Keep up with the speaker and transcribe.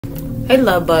Hey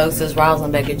love bugs, it's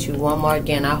Roslynn back at you one more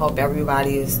again. I hope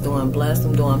everybody is doing blessed.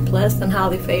 I'm doing blessed and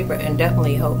highly favored, and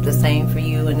definitely hope the same for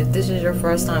you. And if this is your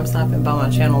first time stopping by my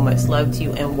channel, much love to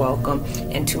you and welcome.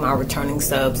 And to my returning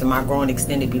subs and my growing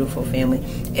extended beautiful family,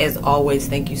 as always,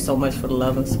 thank you so much for the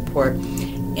love and support.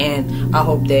 And I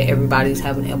hope that everybody's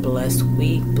having a blessed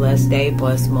week, blessed day,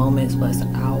 blessed moments, blessed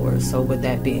hours. So with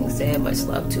that being said, much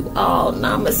love to all.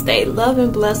 Namaste. Love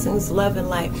and blessings, love and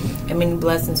light. And many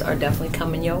blessings are definitely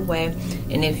coming your way.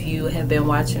 And if you have been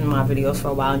watching my videos for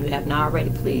a while and you have not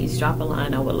already, please drop a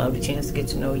line. I would love the chance to get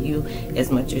to know you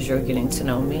as much as you're getting to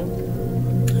know me.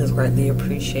 It's greatly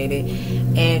appreciated.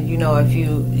 And you know, if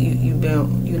you've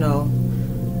been, you know,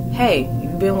 hey,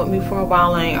 you've been with me for a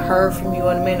while, I ain't heard from you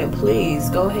in a minute, please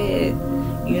go ahead,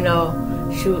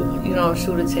 shoot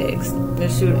a text,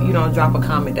 just shoot, drop a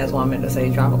comment. That's what I meant to say.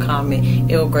 Drop a comment.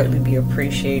 It'll greatly be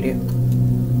appreciated.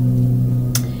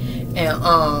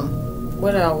 And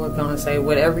what I was gonna say,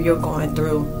 whatever you're going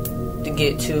through to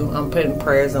get to, I'm putting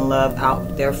prayers and love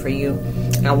out there for you.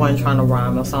 I wasn't trying to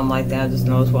rhyme or something like that. I just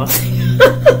know it's what I'm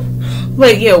saying.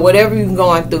 But yeah, whatever you're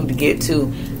going through to get to,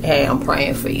 hey, I'm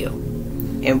praying for you.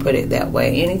 And put it that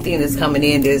way. Anything that's coming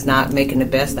in that's not making the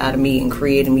best out of me and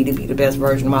creating me to be the best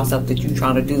version of myself that you're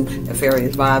trying to do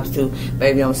nefarious vibes to,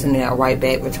 baby, I'm sending that right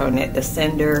back, return that to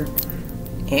sender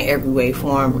in every way,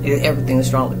 form. Everything is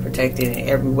strongly protected in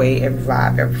every way, every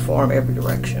vibe, every form, every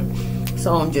direction.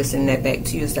 So I'm just sending that back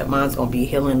to you. So that mine's going to be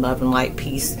healing, love, and light,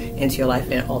 peace into your life,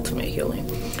 and ultimate healing.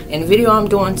 And the video I'm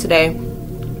doing today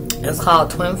is called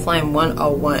Twin Flame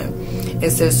 101. It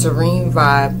says Serene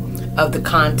vibe of the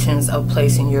contents of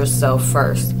placing yourself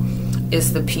first.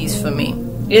 It's the peace for me.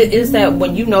 It is that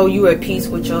when you know you're at peace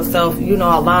with yourself, a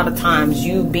lot of times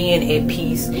you being at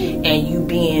peace and you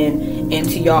being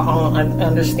into your own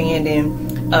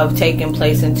understanding of taking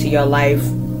place into your life,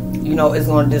 is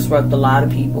going to disrupt a lot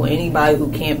of people. Anybody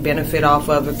who can't benefit off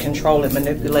of it, control it,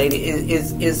 manipulate it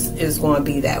is going to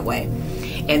be that way.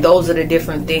 And those are the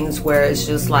different things where it's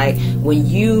just like when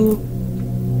you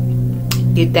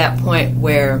get that point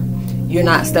where you're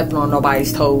not stepping on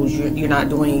nobody's toes, you're not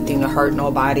doing anything to hurt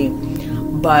nobody,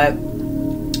 but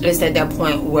it's at that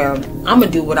point where I'm gonna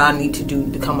do what I need to do to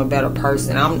become a better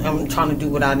person. I'm trying to do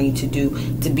what I need to do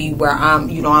to be where I'm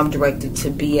directed to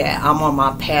be at. I'm on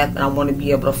my path and I want to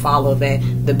be able to follow that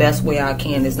the best way I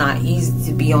can. It's not easy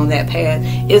to be on that path.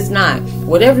 It's not.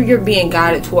 Whatever you're being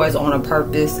guided towards on a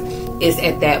purpose is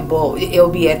at that it'll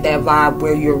be at that vibe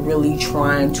where you're really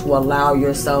trying to allow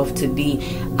yourself to be.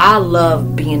 I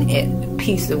love being at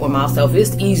peace with myself.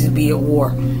 It's easy to be at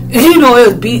war.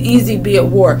 It's easy to be at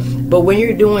war. But when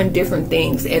you're doing different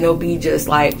things, and it'll be just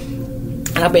like,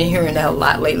 and I've been hearing that a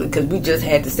lot lately because we just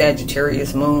had the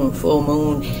Sagittarius moon, full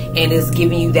moon, and it's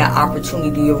giving you that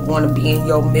opportunity of wanting to be in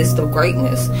your midst of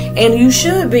greatness. And you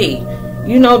should be.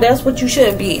 That's what you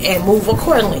should be, and move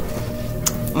accordingly.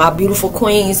 My beautiful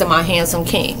queens and my handsome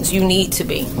kings, you need to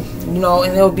be, and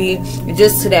it'll be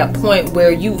just to that point where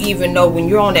you even know when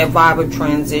you're on that vibe of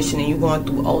transition and you're going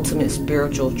through ultimate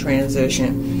spiritual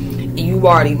transition, you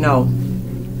already know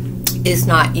it's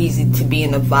not easy to be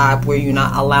in a vibe where you're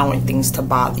not allowing things to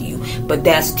bother you. But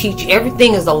that's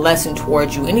everything is a lesson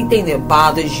towards you. Anything that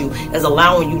bothers you is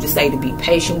allowing you to say to be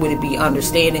patient with it, be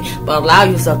understanding, but allow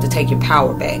yourself to take your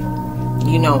power back.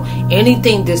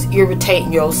 Anything that's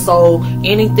irritating your soul,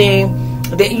 anything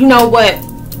that,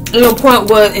 the point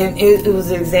was, and it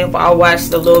was an example, I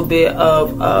watched a little bit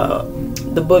of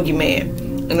The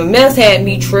Boogeyman, and the mess had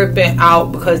me tripping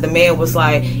out because the man was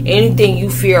like, anything you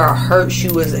fear or hurts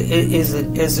you is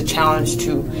a challenge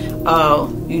to,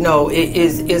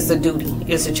 it's a duty,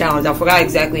 it's a challenge. I forgot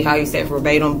exactly how he said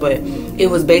verbatim, but it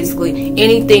was basically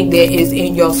anything that is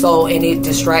in your soul and it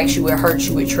distracts you, it hurts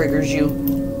you, it triggers you.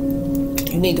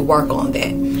 You need to work on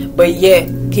that. But yet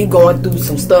he going through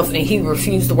some stuff and he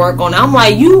refused to work on it. I'm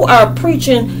like, you are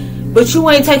preaching, but you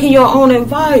ain't taking your own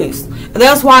advice. And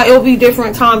that's why it'll be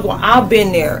different times when I've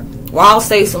been there, where I'll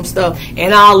say some stuff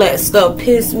and I'll let stuff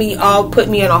piss me off, put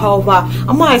me in a whole vibe.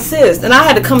 I'm like, sis, and I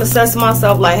had to come assess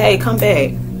myself like, hey, come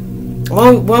back.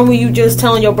 When were you just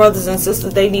telling your brothers and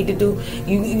sisters they need to do?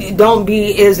 You don't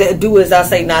be do as I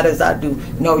say, not as I do.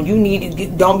 No,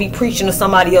 don't be preaching to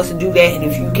somebody else to do that. And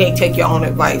if you can't take your own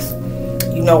advice,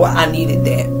 I needed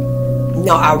that.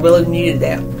 I really needed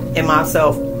that in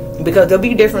myself, because there'll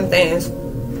be different things.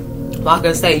 Like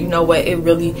I say, it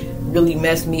really, really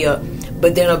messed me up.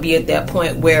 But then it'll be at that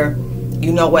point where,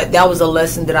 that was a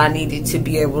lesson that I needed to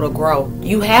be able to grow.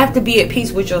 You have to be at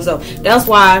peace with yourself. That's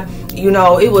why,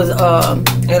 it was,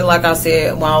 and like I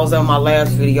said, when I was on my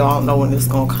last video, I don't know when this is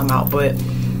going to come out, but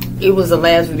it was the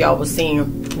last video I was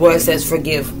seeing where it says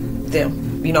forgive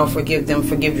them. you know, forgive them,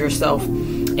 forgive yourself.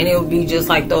 And it would be just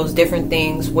like those different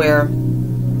things where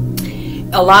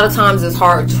a lot of times it's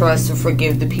hard for us to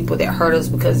forgive the people that hurt us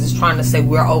because it's trying to say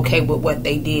we're okay with what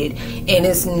they did. And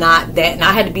it's not that. And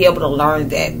I had to be able to learn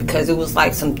that, because it was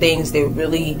like some things that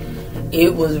really,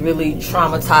 it was really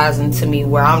traumatizing to me,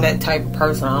 where I'm that type of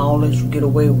person, I don't let you get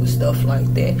away with stuff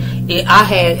like that.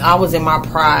 I was in my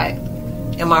pride.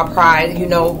 And my pride, you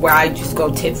know, where I just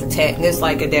go tit for tat. And it's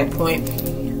like at that point,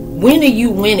 when are you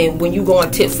winning when you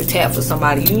going tit for tat for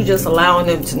somebody? You just allowing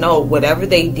them to know whatever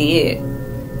they did.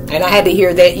 And I had to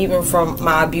hear that even from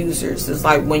my abusers. It's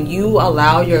like when you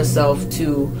allow yourself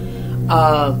to,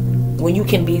 when you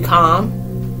can be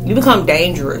calm, you become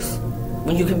dangerous.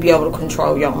 When you can be able to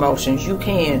control your emotions, you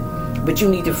can. But you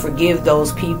need to forgive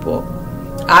those people.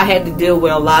 I had to deal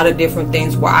with a lot of different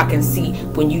things where I can see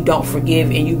when you don't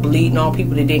forgive and you bleeding on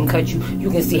people that didn't cut you,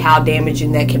 you can see how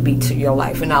damaging that can be to your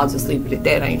life. And I'll just leave it at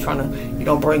that. I ain't trying to, you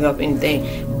know, bring up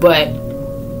anything. But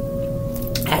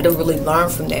I had to really learn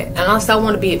from that. And also, I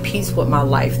want to be at peace with my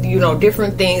life. You know,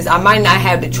 different things. I might not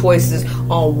have the choices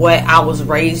on what I was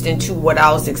raised into, what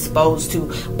I was exposed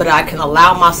to, but I can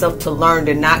allow myself to learn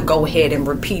to not go ahead and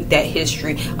repeat that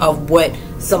history of what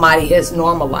somebody has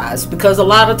normalized. Because a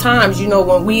lot of times, you know,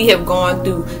 when we have gone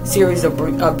through series of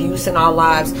abuse in our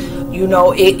lives, you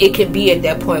know, it can be at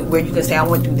that point where you can say, I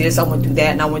went through this, I went through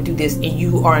that, and I went through this, and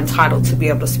you are entitled to be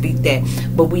able to speak that.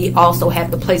 But we also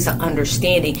have to place an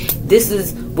understanding. This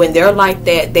is when they're like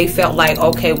that, they felt like,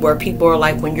 okay, where people are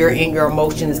like, when you're in your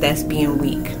emotions, that's being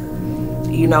weak.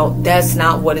 You know, that's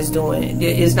not what it's doing.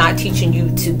 It's not teaching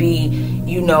you to be,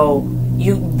 you know,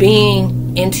 you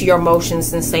being into your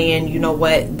emotions and saying, you know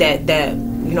what, that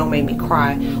you know, made me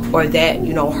cry, or that,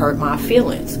 you know, hurt my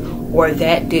feelings, or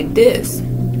that did this.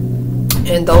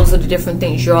 And those are the different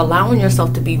things. You're allowing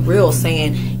yourself to be real,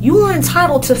 saying you are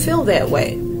entitled to feel that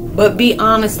way, but be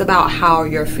honest about how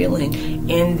you're feeling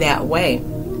in that way,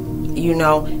 you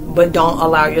know, but don't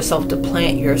allow yourself to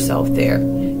plant yourself there.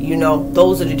 You know,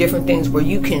 those are the different things where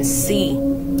you can see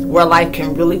where life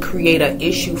can really create an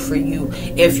issue for you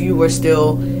if you were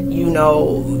still, you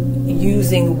know,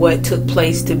 using what took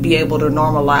place to be able to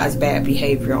normalize bad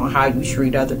behavior on how you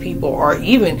treat other people, or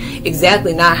even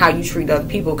exactly not how you treat other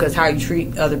people, because how you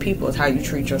treat other people is how you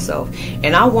treat yourself.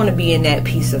 And I want to be in that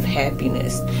piece of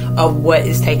happiness of what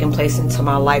is taking place into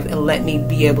my life, and let me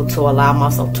be able to allow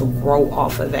myself to grow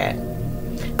off of that.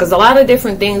 Because a lot of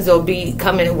different things will be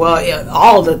coming, well,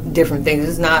 all the different things.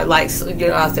 It's not like, you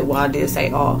know, I said, well, I did say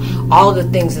all the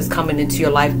things that's coming into your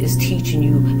life is teaching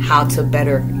you how to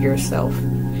better yourself.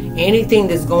 Anything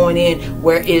that's going in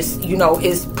where it's, you know,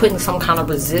 is putting some kind of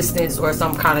resistance or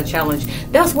some kind of challenge,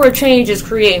 that's where change is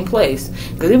creating place.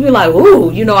 Because it'd be like,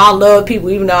 ooh, you know, I love people,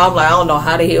 even though I'm like, I don't know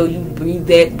how the hell you breathe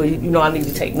that, but, you know, I need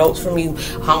to take notes from you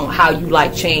on how you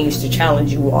like change to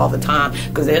challenge you all the time.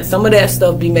 Because some of that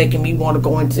stuff be making me want to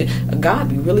go into, God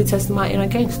be really testing my inner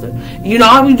gangster. You know,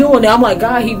 I be doing that. I'm like,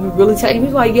 God, he be really testing me.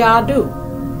 He's like, yeah, I do.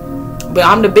 But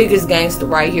I'm the biggest gangster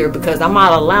right here, because I'm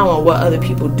not allowing what other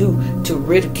people do to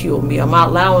ridicule me. I'm not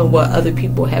allowing what other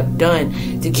people have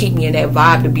done to keep me in that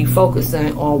vibe, to be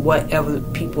focusing on what other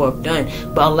people have done.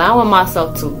 But allowing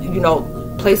myself to, you know,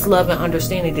 place love and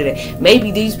understanding to that.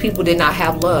 Maybe these people did not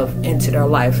have love into their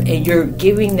life, and you're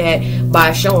giving that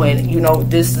by showing, you know,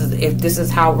 this is, if this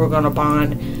is how we're going to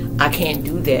bond, I can't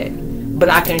do that. But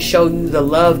I can show you the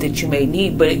love that you may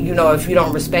need. But, you know, if you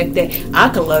don't respect that, I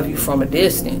can love you from a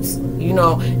distance, you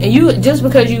know. And you, just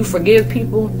because you forgive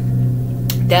people,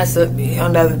 that's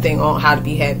another thing on how to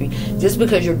be happy. Just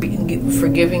because you're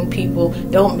forgiving people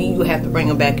don't mean you have to bring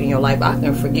them back in your life. I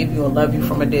can forgive you and love you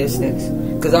from a distance.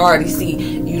 Because I already see,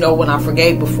 you know, when I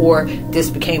forgave before,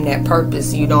 this became that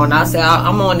purpose, you know. And I said,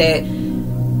 I'm on that.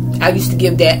 I used to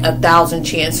give that 1,000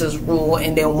 chances rule,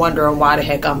 and then wondering why the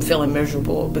heck I'm feeling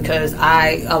miserable, because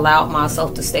I allowed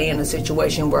myself to stay in a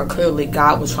situation where clearly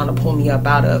God was trying to pull me up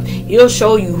out of. He'll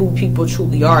show you who people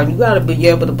truly are, and you got to be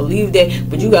able to believe that,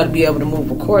 but you got to be able to move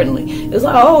accordingly. It's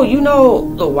like, oh, you know,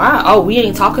 why? Oh, we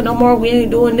ain't talking no more. We ain't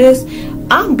doing this.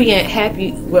 I'm being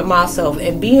happy with myself,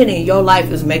 and being in your life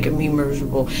is making me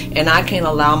miserable, and I can't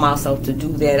allow myself to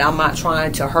do that. I'm not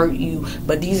trying to hurt you,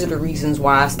 but these are the reasons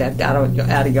why I stepped out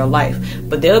of your life.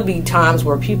 But there'll be times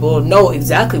where people know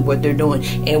exactly what they're doing,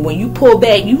 and when you pull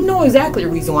back, you know exactly the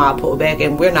reason why I pull back,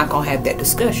 and we're not going to have that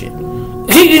discussion.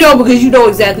 You know, because you know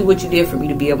exactly what you did for me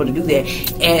to be able to do that.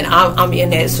 And I'm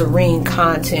in that serene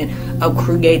content of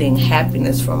creating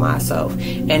happiness for myself,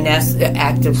 and that's the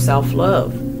act of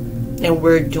self-love. And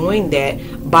we're doing that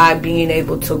by being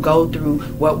able to go through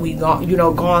what we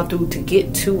gone through to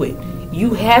get to it.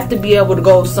 You have to be able to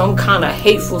go some kind of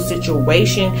hateful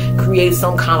situation, create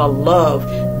some kind of love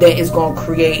that is going to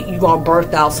create, you're going to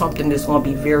birth out something that's going to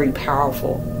be very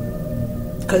powerful.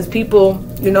 Because people,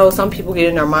 you know, some people get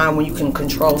in their mind when you can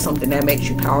control something that makes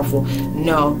you powerful.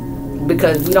 No,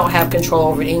 because we don't have control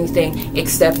over anything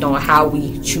except on how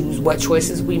we choose, what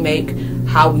choices we make,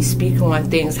 how we speak on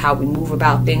things, how we move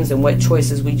about things, and what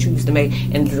choices we choose to make,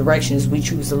 and the directions we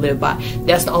choose to live by.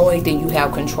 That's the only thing you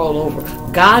have control over.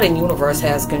 God and universe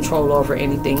has control over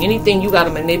anything. Anything you got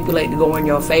to manipulate to go in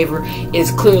your favor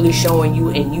is clearly showing you,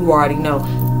 and you already know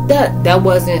that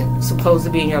wasn't supposed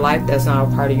to be in your life. That's not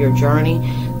a part of your journey.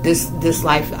 This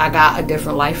life, I got a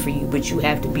different life for you, but you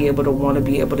have to be able to want to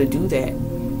be able to do that.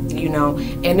 You know,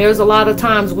 and there's a lot of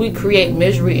times we create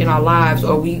misery in our lives,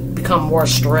 or we become more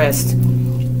stressed.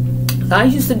 I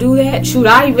used to do that. Shoot,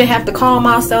 I even have to call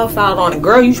myself out on it.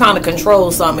 Girl, you trying to control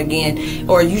something again,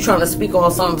 or you trying to speak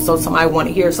on something so somebody want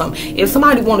to hear something. If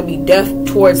somebody want to be deaf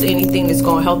towards anything that's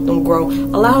going to help them grow,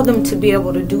 allow them to be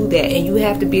able to do that, and you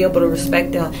have to be able to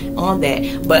respect them on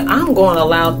that. But I'm going to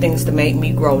allow things to make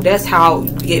me grow. That's how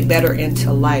you get better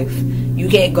into life. You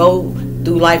can't go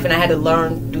through life, and I had to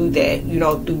learn through that, you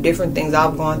know, through different things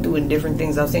I've gone through and different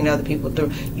things I've seen other people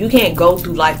through. You can't go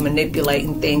through life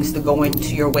manipulating things to go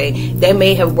into your way. They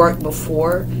may have worked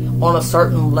before on a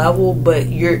certain level, but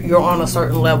you're on a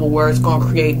certain level where it's going to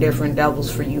create different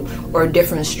levels for you, or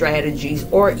different strategies,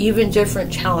 or even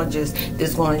different challenges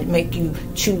that's going to make you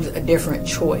choose a different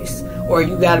choice. Or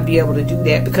you got to be able to do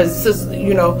that, because it's just,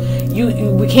 you know,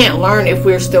 we can't learn if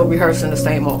we're still rehearsing the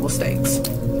same old mistakes.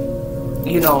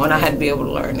 You know, and I had to be able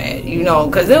to learn that, you know,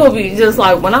 because it would be just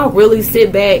like when I really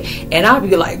sit back and I'll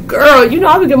be like, girl, you know,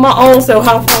 I'll be getting my own self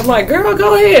high five. I'm like, girl,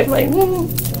 go ahead. Like,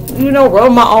 you know, roll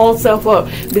my own self up,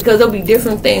 because there'll be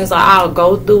different things. Like, I'll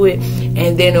go through it,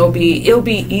 and then it'll be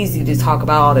easy to talk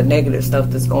about all the negative stuff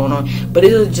that's going on. But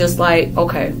it was just like,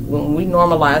 okay, when we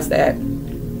normalize that,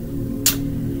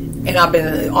 and I've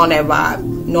been on that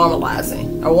vibe,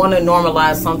 normalizing. I want to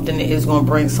normalize something that is going to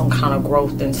bring some kind of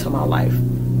growth into my life.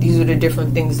 These are the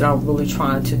different things that I'm really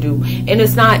trying to do. And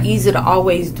it's not easy to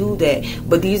always do that.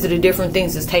 But these are the different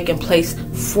things that's taking place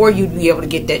for you to be able to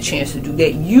get that chance to do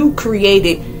that. You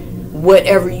created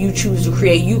whatever you choose to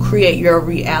create. You create your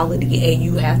reality, and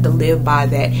you have to live by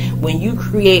that. When you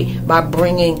create by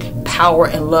bringing power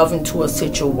and love into a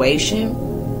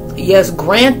situation, yes,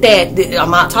 grant that. I'm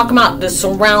not talking about the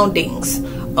surroundings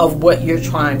of what you're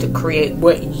trying to create,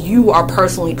 what you are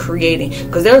personally creating,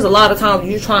 because there's a lot of times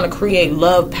you're trying to create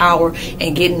love, power,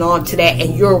 and getting on to that,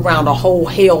 and you're around a whole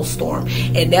hailstorm.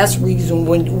 And that's the reason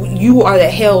when you are the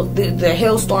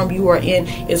hailstorm you are in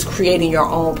is creating your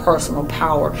own personal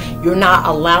power. You're not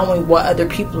allowing what other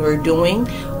people are doing,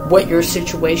 what your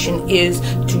situation is,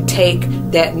 to take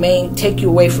you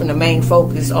away from the main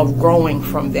focus of growing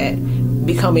from that,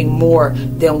 becoming more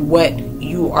than what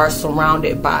you are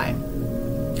surrounded by.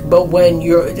 But when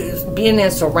you're being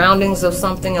in surroundings of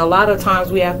something, a lot of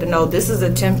times we have to know this is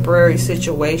a temporary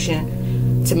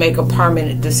situation to make a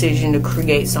permanent decision to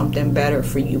create something better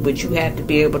for you. But you have to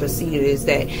be able to see it as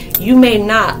that you may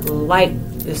not like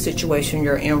the situation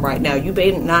you're in right now. You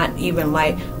may not even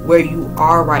like where you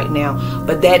are right now.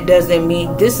 But that doesn't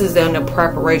mean this is in a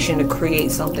preparation to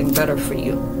create something better for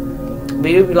you.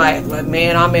 But you'll be like,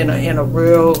 man, I'm in a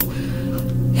real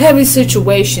heavy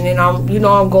situation, and I'm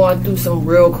going through some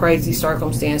real crazy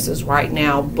circumstances right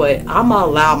now, but I'm gonna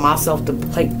allow myself to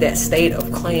take that state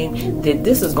of claim that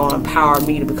this is going to empower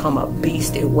me to become a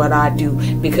beast at what I do.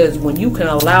 Because when you can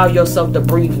allow yourself to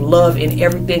breathe love in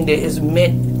everything that is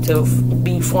meant to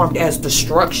be formed as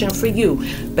destruction for you,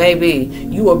 baby,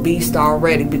 you a beast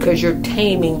already, because you're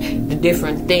taming the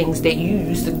different things that you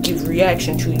used to give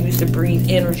reaction to, you used to breathe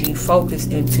energy, focus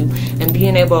into, and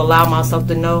being able to allow myself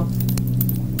to know,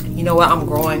 you know what, I'm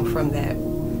growing from that.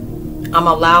 I'm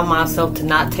allowing myself to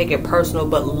not take it personal,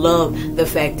 but love the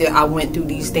fact that I went through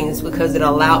these things, because it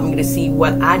allowed me to see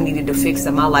what I needed to fix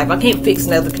in my life. I can't fix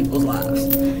in other people's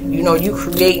lives. You know, you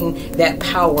creating that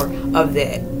power of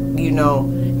that. You know,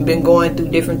 been going through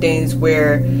different things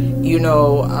where, you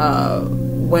know,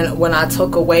 when I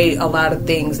took away a lot of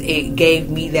things, it gave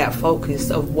me that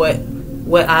focus of what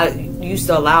I used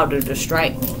to allow to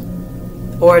distract me.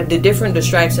 Or the different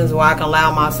distractions where I can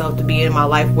allow myself to be in my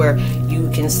life, where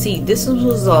you can see this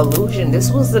was an illusion.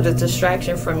 This was the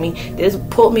distraction from me. This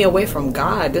pulled me away from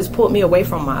God. This pulled me away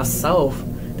from myself.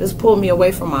 This pulled me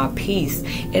away from my peace.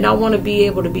 And I want to be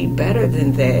able to be better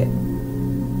than that.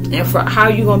 And for how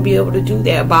you going to be able to do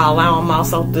that? By allowing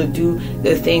myself to do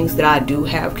the things that I do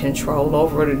have control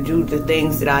over, to do the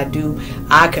things that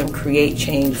I can create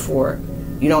change for.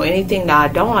 You know, anything that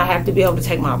I don't, I have to be able to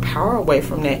take my power away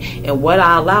from that. And what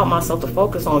I allow myself to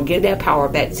focus on, give that power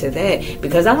back to that,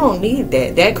 because I don't need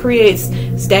that. That creates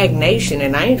stagnation,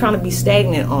 and I ain't trying to be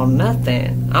stagnant on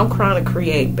nothing. I'm trying to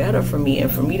create better for me,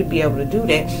 and for me to be able to do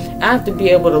that, I have to be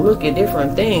able to look at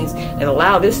different things and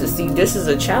allow this to see this is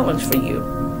a challenge for you.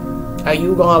 Are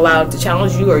you going to allow it to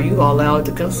challenge you, or are you going to allow it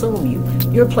to consume you?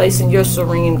 You're placing your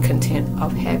serene content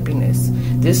of happiness.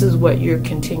 This is what you're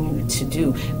continuing to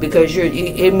do, because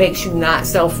it makes you not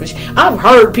selfish. I've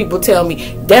heard people tell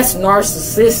me that's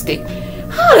narcissistic.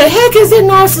 How the heck is it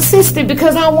narcissistic?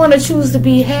 Because I want to choose to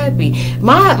be happy.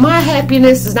 My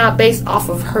happiness is not based off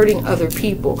of hurting other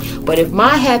people. But if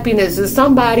my happiness is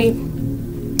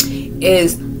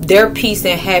their peace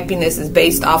and happiness is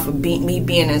based off of me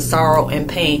being in sorrow and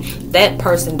pain, that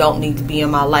person don't need to be in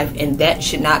my life, and that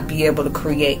should not be able to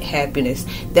create happiness.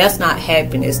 That's not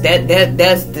happiness.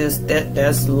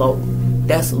 That's low.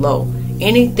 That's low.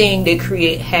 Anything that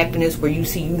create happiness, where you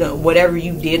see whatever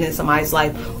you did in somebody's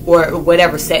life, or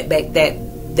whatever setback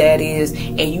that is,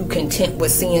 and you content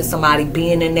with seeing somebody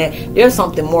being in that, there's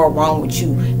something more wrong with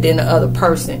you than the other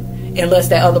person. Unless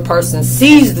that other person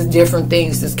sees the different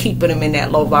things that's keeping them in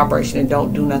that low vibration and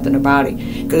don't do nothing about it.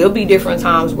 Because there'll be different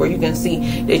times where you can see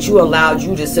that you allowed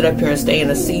you to sit up here and stay in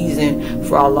a season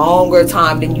for a longer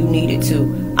time than you needed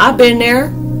to. I've been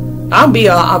there. I'll be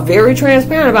very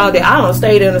transparent about it. I don't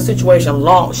stay in a situation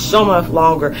so much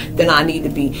longer than I need to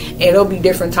be. And there'll be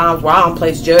different times where I don't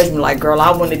place judgment, like, girl,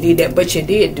 I wouldn't have did that, but you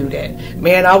did do that.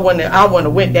 Man, I wouldn't have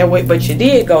went that way, but you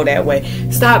did go that way.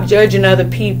 Stop judging other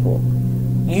people.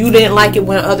 You didn't like it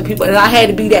when other people, and I had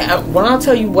to be that. When I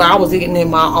tell you where I was getting in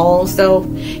my own self,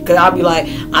 because I'll be like,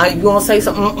 you gonna say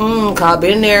something? Because I've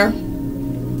been there.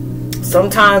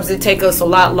 Sometimes it takes us a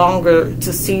lot longer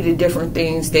to see the different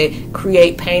things that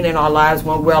create pain in our lives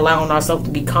when we're allowing ourselves to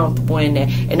be comfortable in that.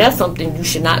 And that's something you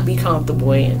should not be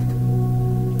comfortable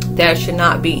in. There should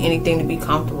not be anything to be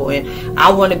comfortable in.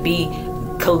 I want to be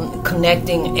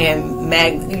connecting and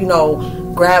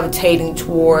gravitating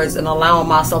towards and allowing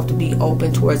myself to be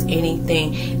open towards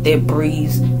anything that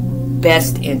breathes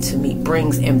best into me,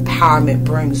 brings empowerment,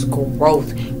 brings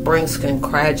growth, brings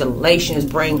congratulations,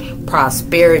 brings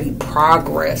prosperity,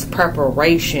 progress,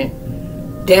 preparation,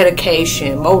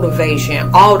 dedication, motivation,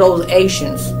 all those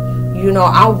Asians.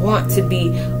 I want to be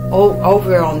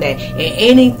over on that. And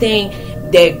anything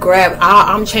that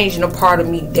I'm changing a part of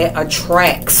me that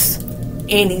attracts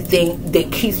anything that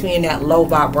keeps me in that low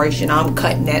vibration. I'm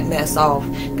cutting that mess off.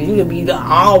 You can be,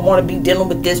 I don't want to be dealing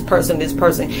with this person,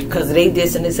 because they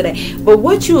this and this and that. But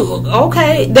what you you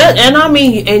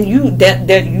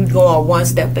going one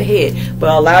step ahead, but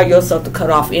allow yourself to cut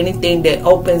off anything that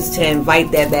opens to invite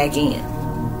that back in.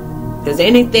 Because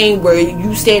anything where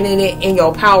you standing in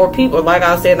your power, people, like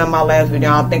I said in my last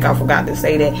video, I think I forgot to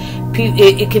say that,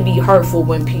 it can be hurtful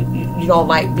when people, you don't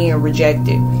like being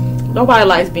rejected. Nobody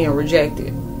likes being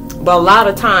rejected, but a lot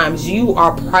of times you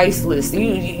are priceless.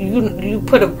 You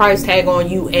put a price tag on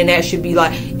you, and that should be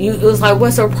like it's like,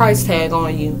 what's a price tag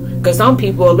on you? Because some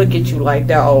people will look at you like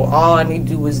that. Oh, all I need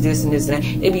to do is this and this and that.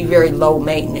 It'd be very low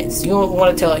maintenance. You don't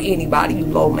want to tell anybody you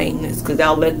low maintenance, because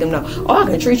that'll let them know, oh, I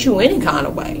can treat you any kind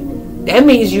of way. That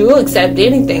means you'll accept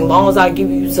anything, as long as I give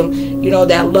you some,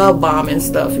 that love bomb and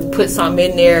stuff. You put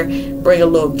something in there, bring a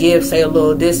little gift, say a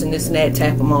little this and this and that,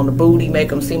 tap them on the booty, make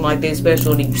them seem like they're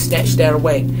special, and then you snatch that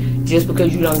away just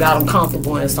because you done got them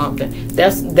comfortable in something.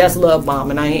 That's love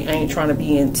bombing. I ain't trying to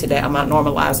be into that. I'm not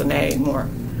normalizing that anymore.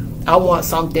 I want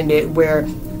something where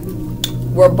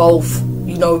we're both,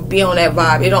 be on that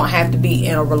vibe. It don't have to be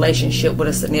in a relationship with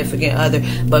a significant other,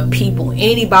 but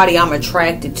anybody I'm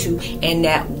attracted to in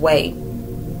that way,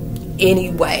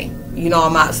 anyway.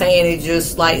 I'm not saying it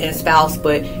just like in spouse,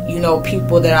 but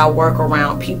people that I work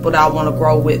around, people that I want to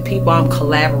grow with, people I'm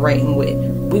collaborating with.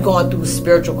 We're going through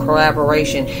spiritual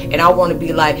collaboration, and I want to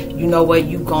be like, what,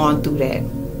 you gone through that.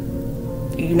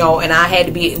 And I had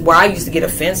to be where I used to get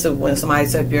offensive when somebody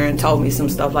sat up here and told me some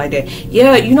stuff like that.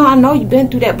 Yeah, I know you've been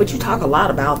through that, but you talk a lot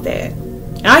about that.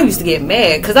 And I used to get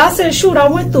mad because I said, shoot, I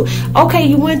went through. Okay,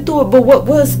 you went through it, but what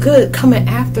was good coming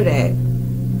after that?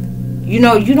 You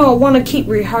don't want to keep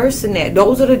rehearsing that.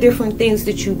 Those are the different things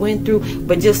that you went through.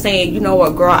 But just saying,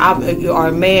 what, girl, or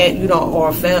a man, or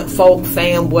a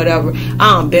fam, whatever.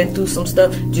 I been through some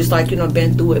stuff, just like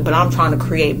been through it. But I'm trying to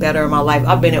create better in my life.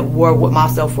 I've been at war with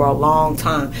myself for a long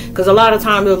time. Because a lot of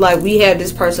times it's like we have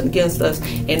this person against us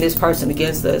and this person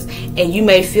against us. And you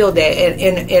may feel that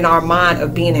in our mind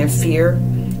of being in fear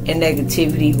and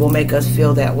negativity will make us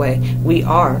feel that way. We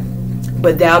are.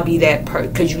 But that'll be that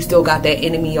because you still got that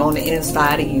enemy on the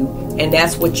inside of you, and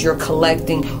that's what you're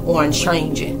collecting on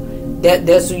changing.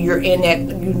 That's you're in that,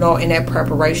 you know, in that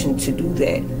preparation to do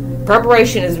that.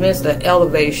 Preparation is meant to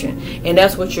elevation, and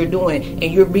that's what you're doing.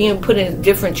 And you're being put in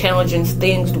different challenging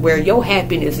things to where your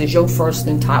happiness is your first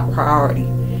and top priority.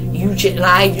 And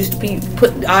I used to be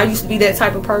that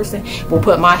type of person, will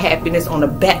put my happiness on the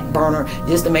back burner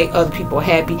just to make other people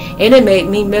happy, and it made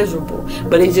me miserable.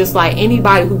 But it's just like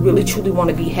anybody who really truly want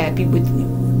to be happy with you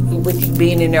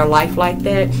being in their life like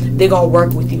that, they're gonna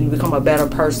work with you to become a better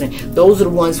person. Those are the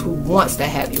ones who wants to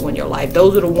have you in your life.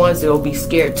 Those are the ones that will be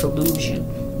scared to lose you.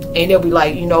 And they'll be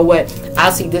like, you know what, I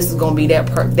see this is going to be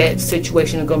that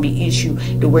situation is going to be issue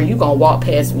to where you're going to walk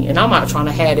past me. And I'm not trying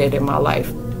to have that in my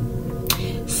life.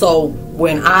 So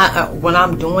when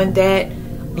I'm doing that,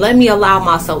 let me allow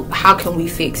myself, how can we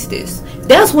fix this?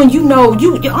 That's when you know,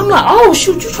 I'm like, oh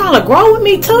shoot, you trying to grow with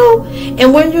me too?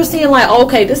 And when you're seeing like,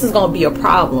 okay, this is going to be a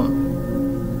problem.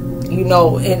 You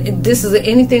know, and this is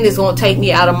anything that's going to take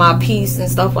me out of my peace and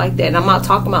stuff like that. And I'm not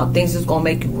talking about things that's going to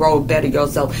make you grow better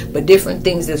yourself, but different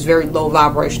things that's very low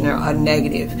vibration or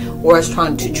negative, or it's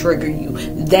trying to trigger you.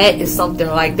 That is something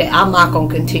like that. I'm not going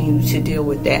to continue to deal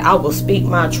with that. I will speak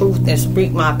my truth and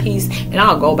speak my peace, and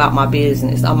I'll go about my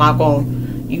business. I'm not going to,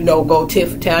 you know, go tit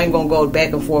for tat. I ain't going to go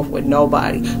back and forth with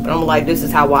nobody. But I'm like, this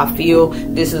is how I feel.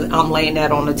 I'm laying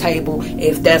that on the table.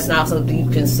 If that's not something you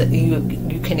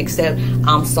can accept,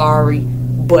 I'm sorry,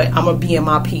 but I'm gonna be in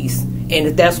my peace. And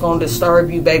if that's gonna disturb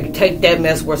you, baby, take that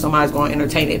mess where somebody's gonna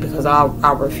entertain it, because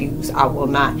I refuse. I will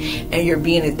not. And you're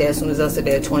being at that as soon as I said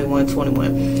that,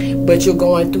 21. But you're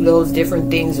going through those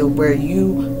different things of where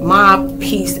my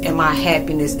peace and my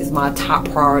happiness is my top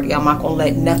priority. I'm not gonna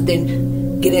let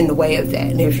nothing get in the way of that.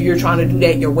 And if you're trying to do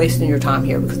that, you're wasting your time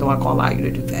here, because I'm not gonna allow you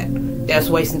to do that. That's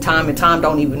wasting time, and time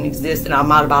don't even exist. And I'm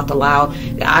not about to allow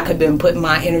that. I could have been putting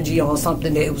my energy on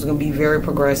something that was going to be very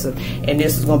progressive, and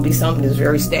this is going to be something that's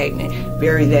very stagnant,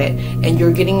 very that. And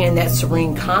you're getting in that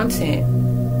serene content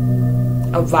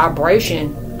of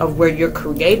vibration of where you're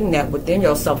creating that within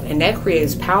yourself, and that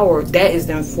creates power. That is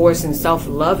then forcing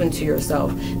self-love into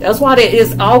yourself. That's why it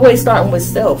is always starting with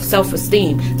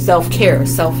self-esteem, self-care,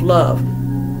 self-love,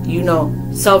 you know,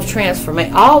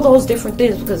 self-transformation, all those different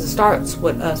things, because it starts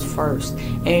with us first,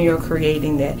 and you're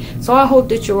creating that. So I hope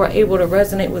that you are able to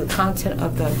resonate with the content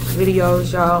of the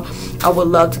videos, y'all. I would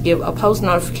love to give a post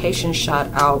notification shout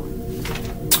out.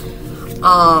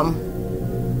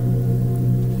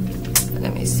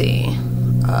 Let me see.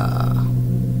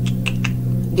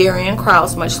 Darian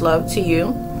Krause, much love to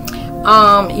you.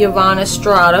 Yvonne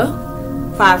Estrada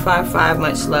 555,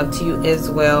 much love to you as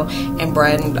well. And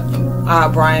Brian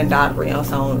Dottery, I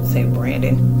don't say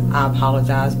Brandon, I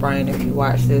apologize, Brian, if you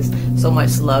watch this. So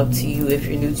much love to you. If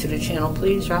you're new to the channel,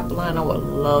 please drop a line. I would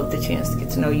love the chance to get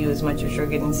to know you as much as you're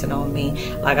getting to know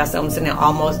me. Like I said, I'm sending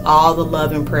almost all the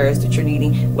love and prayers that you're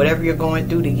needing, whatever you're going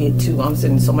through to get to. I'm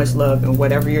sending so much love, and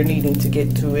whatever you're needing to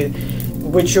get to it,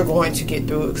 which you're going to get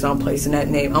through it, because I'm placing that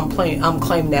name, I'm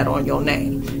claiming that on your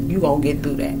name. You gonna get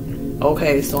through that.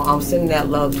 Okay, so I'm sending that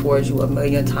love towards you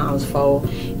 1,000,000 times fold.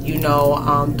 You know,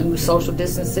 through social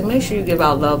distancing, make sure you give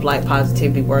out love, light,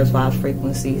 positivity, words, vibes,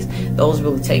 frequencies. Those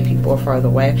really take people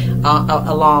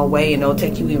a long way, and they'll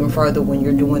take you even further when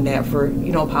you're doing that for,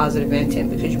 you know, positive intent,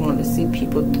 because you want to see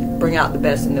people bring out the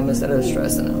best in them instead of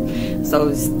stressing them. So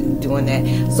it's doing that.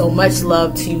 So much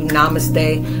love to you.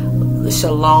 Namaste.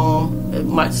 Shalom.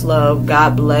 Much love.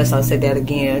 God bless. I'll say that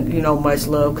again. You know, much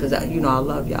love, because you know I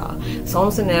love y'all. So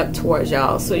I'm sending that towards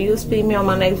y'all. So you'll see me on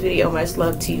my next video. Much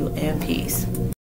love to you, and peace.